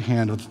right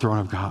hand of the throne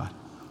of God.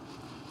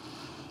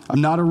 I'm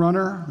not a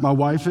runner, my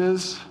wife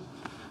is,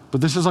 but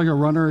this is like a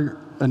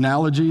runner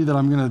analogy that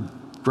I'm gonna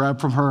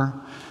grab from her.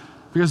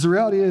 Because the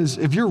reality is,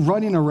 if you're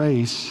running a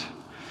race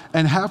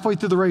and halfway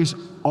through the race,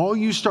 all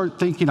you start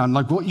thinking on,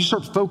 like what you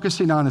start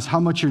focusing on is how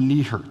much your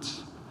knee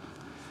hurts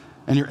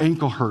and your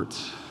ankle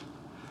hurts,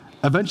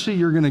 eventually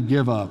you're gonna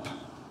give up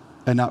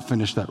and not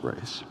finish that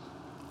race.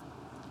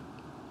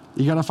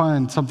 You gotta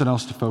find something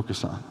else to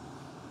focus on.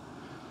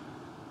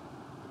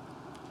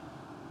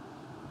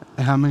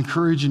 And I'm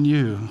encouraging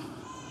you,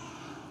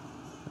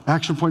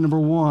 action point number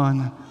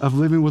 1 of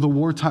living with a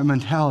wartime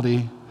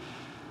mentality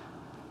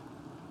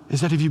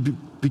is that if you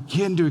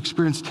begin to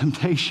experience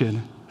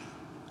temptation,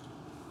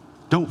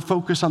 don't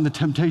focus on the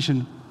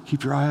temptation,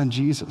 keep your eye on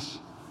Jesus.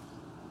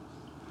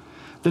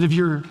 That if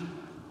you're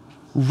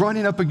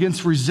running up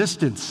against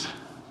resistance,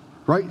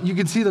 right? You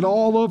can see that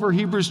all over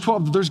Hebrews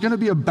 12, there's gonna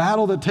be a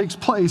battle that takes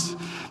place.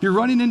 You're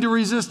running into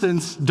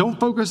resistance, don't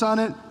focus on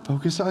it,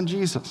 focus on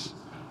Jesus.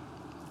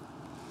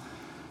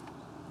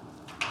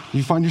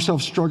 You find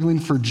yourself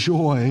struggling for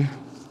joy,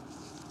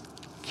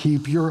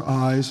 keep your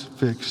eyes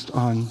fixed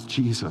on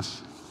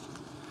Jesus.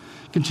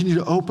 Continue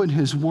to open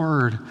his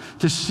word,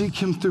 to seek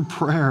him through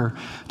prayer,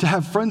 to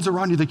have friends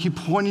around you that keep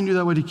pointing you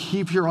that way, to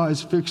keep your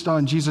eyes fixed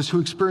on Jesus, who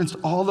experienced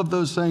all of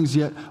those things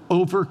yet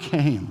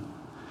overcame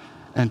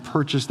and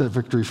purchased that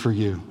victory for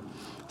you.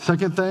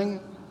 Second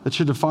thing that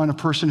should define a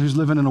person who's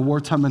living in a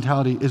wartime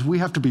mentality is we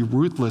have to be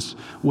ruthless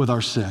with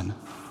our sin.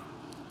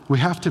 We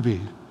have to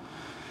be.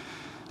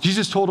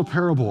 Jesus told a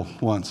parable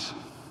once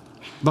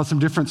about some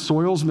different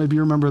soils. Maybe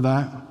you remember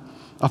that.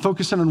 I'll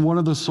focus in on one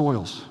of those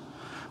soils.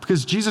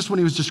 Because Jesus, when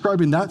he was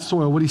describing that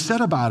soil, what he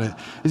said about it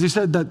is he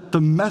said that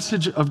the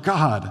message of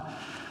God,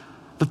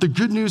 that the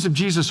good news of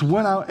Jesus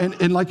went out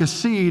and like a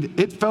seed,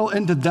 it fell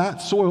into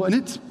that soil. And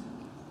it's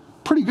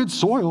pretty good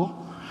soil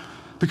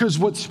because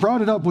what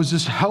sprouted up was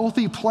this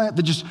healthy plant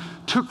that just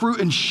took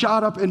root and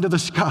shot up into the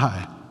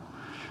sky.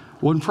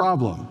 One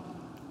problem.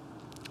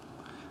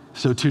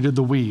 So too did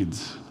the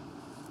weeds.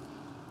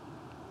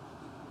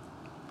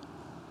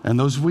 And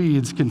those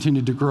weeds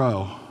continued to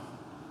grow.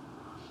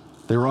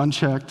 They were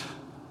unchecked,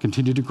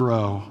 continued to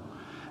grow.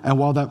 And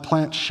while that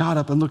plant shot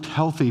up and looked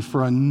healthy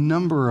for a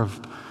number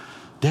of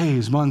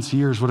days, months,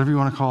 years, whatever you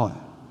want to call it,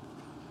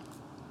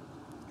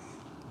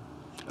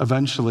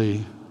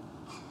 eventually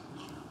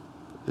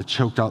it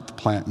choked out the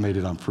plant and made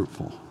it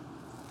unfruitful.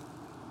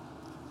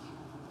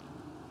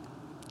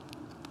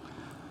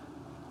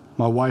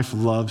 My wife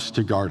loves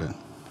to garden.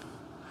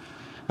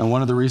 And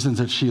one of the reasons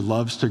that she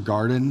loves to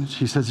garden,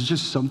 she says it's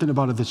just something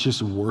about it that's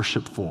just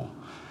worshipful.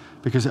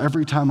 Because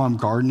every time I'm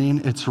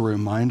gardening, it's a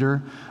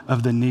reminder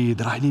of the need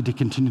that I need to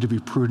continue to be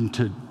prudent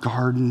to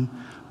garden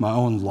my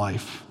own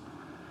life,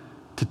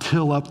 to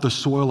till up the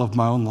soil of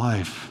my own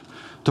life,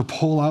 to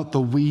pull out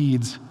the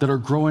weeds that are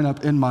growing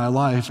up in my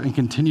life and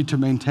continue to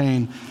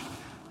maintain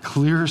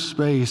clear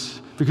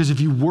space. Because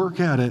if you work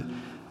at it,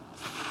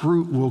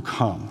 fruit will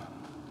come.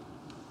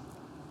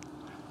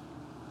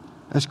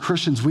 As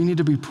Christians, we need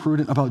to be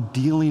prudent about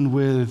dealing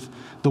with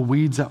the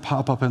weeds that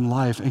pop up in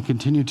life and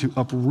continue to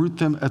uproot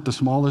them at the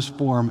smallest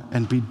form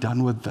and be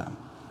done with them.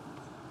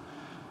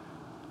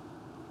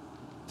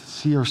 To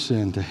see our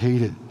sin, to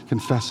hate it, to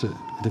confess it,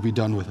 and to be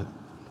done with it.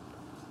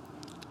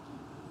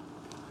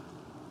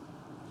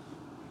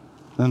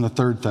 Then the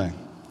third thing,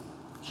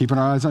 keeping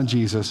our eyes on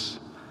Jesus,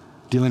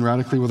 dealing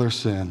radically with our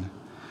sin.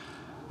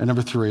 And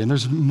number 3, and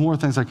there's more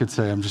things I could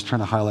say, I'm just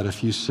trying to highlight a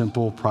few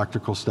simple,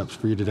 practical steps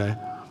for you today.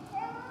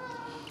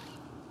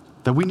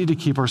 That we need to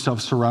keep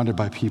ourselves surrounded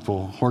by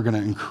people who are going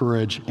to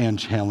encourage and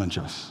challenge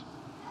us.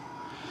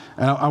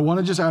 And I want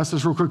to just ask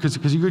this real quick,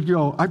 because you could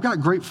go, I've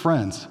got great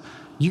friends.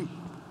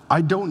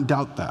 I don't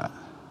doubt that.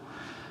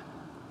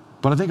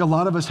 But I think a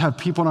lot of us have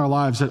people in our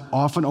lives that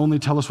often only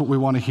tell us what we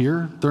want to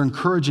hear. They're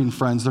encouraging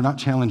friends, they're not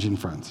challenging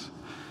friends.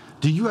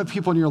 Do you have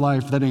people in your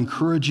life that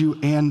encourage you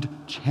and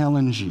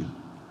challenge you?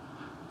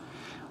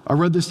 I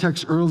read this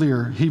text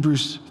earlier,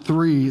 Hebrews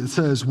 3. It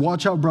says,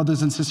 watch out,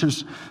 brothers and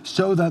sisters,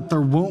 so that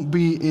there won't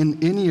be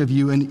in any of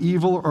you an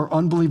evil or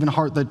unbelieving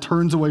heart that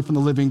turns away from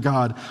the living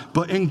God,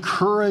 but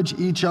encourage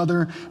each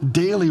other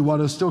daily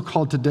while it's still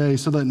called today,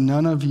 so that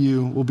none of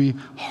you will be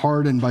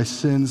hardened by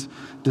sin's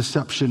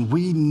deception.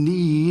 We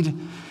need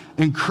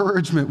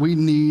encouragement. We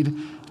need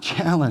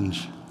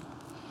challenge.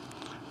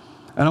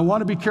 And I want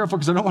to be careful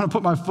because I don't want to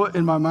put my foot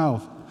in my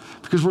mouth,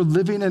 because we're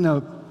living in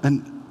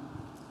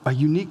a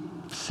unique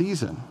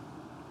season.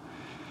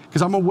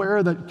 Because I'm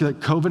aware that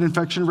COVID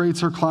infection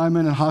rates are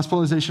climbing and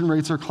hospitalization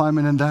rates are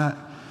climbing and that.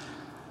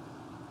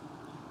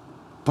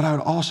 But I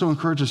would also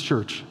encourage this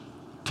church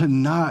to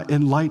not,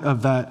 in light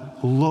of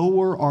that,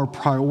 lower our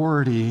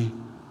priority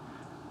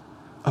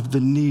of the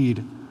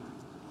need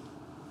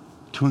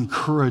to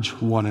encourage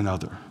one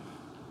another.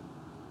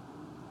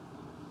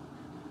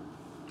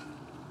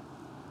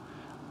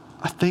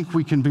 I think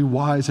we can be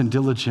wise and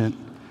diligent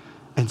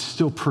and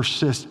still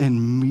persist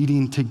in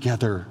meeting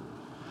together.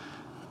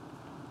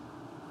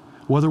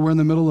 Whether we're in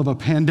the middle of a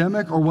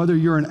pandemic or whether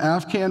you're an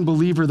Afghan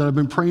believer that I've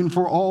been praying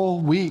for all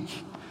week.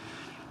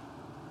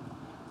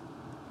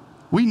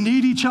 We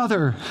need each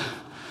other.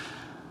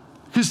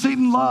 Because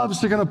Satan loves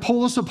to kind of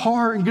pull us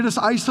apart and get us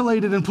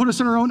isolated and put us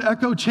in our own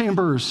echo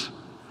chambers,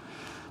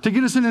 to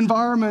get us in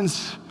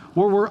environments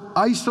where we're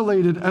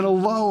isolated and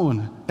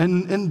alone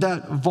and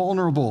that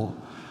vulnerable.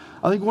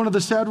 I think one of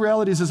the sad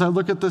realities as I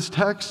look at this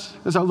text,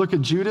 as I look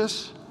at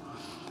Judas,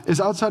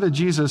 is outside of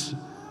Jesus,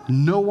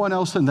 no one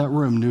else in that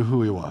room knew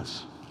who he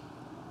was.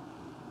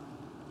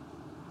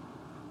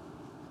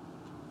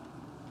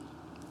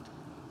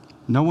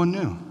 No one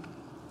knew.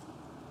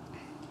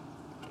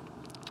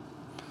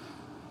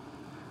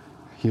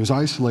 He was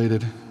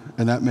isolated,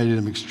 and that made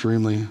him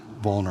extremely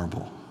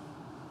vulnerable.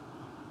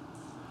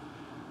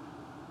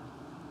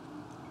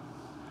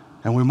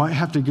 And we might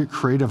have to get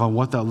creative on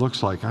what that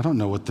looks like. I don't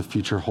know what the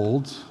future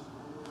holds.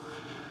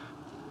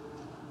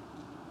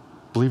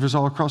 Believers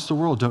all across the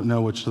world don't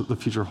know what the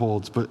future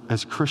holds, but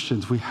as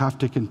Christians, we have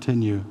to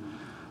continue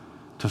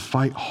to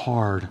fight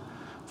hard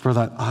for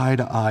that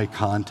eye-to-eye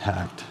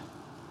contact,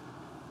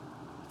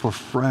 for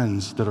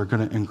friends that are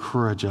going to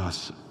encourage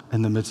us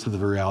in the midst of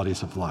the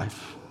realities of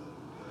life.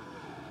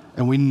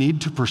 And we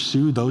need to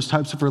pursue those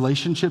types of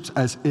relationships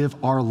as if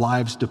our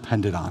lives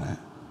depended on it.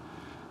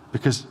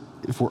 Because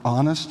if we're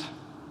honest,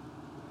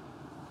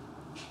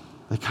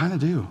 they kind of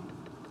do.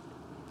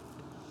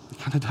 It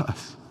kind of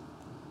does.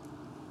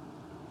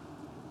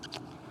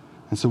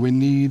 And so we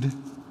need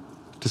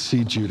to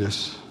see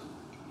Judas.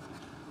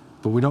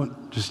 But we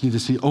don't just need to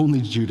see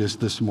only Judas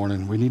this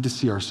morning. We need to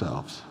see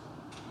ourselves.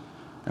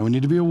 And we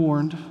need to be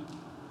warned.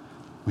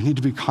 We need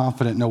to be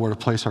confident, know where to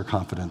place our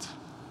confidence.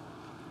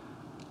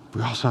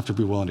 We also have to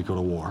be willing to go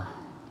to war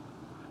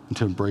and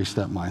to embrace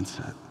that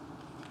mindset.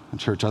 And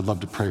church, I'd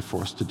love to pray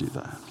for us to do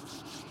that.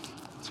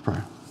 Let's pray.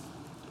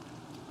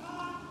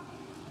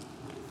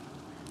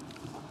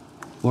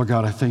 Lord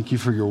God, I thank you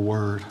for your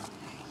word.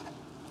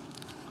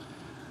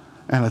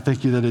 And I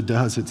thank you that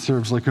it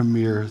serves like a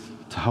mirror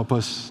to help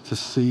us to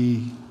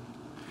see,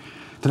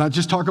 to not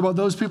just talk about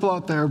those people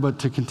out there, but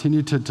to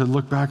continue to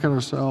look back at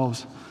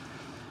ourselves.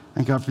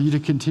 And God, for you to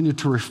continue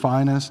to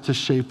refine us, to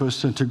shape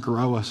us, and to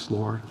grow us,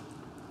 Lord.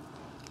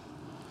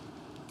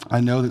 I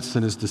know that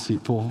sin is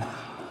deceitful,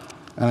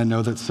 and I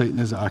know that Satan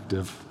is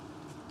active,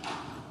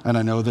 and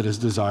I know that his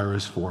desire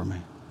is for me.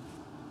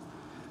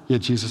 Yet,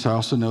 Jesus, I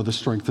also know the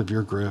strength of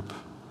your grip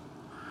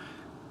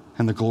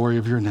and the glory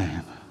of your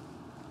name.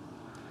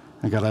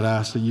 And God, I'd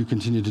ask that you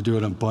continue to do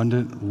an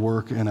abundant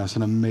work in us,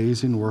 an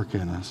amazing work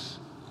in us,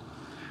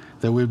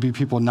 that we would be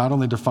people not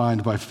only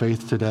defined by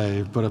faith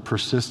today, but a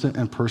persistent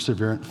and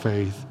perseverant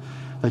faith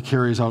that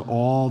carries out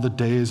all the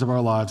days of our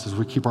lives as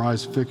we keep our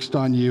eyes fixed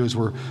on you, as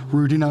we're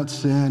rooting out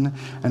sin,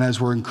 and as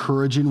we're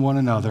encouraging one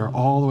another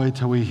all the way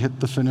till we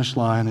hit the finish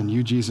line and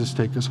you, Jesus,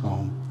 take us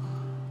home.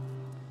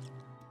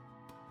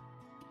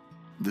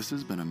 This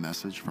has been a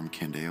message from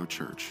Candeo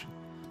Church.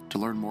 To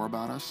learn more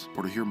about us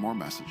or to hear more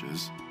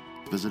messages,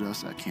 visit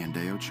us at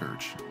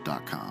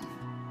candeochurch.com.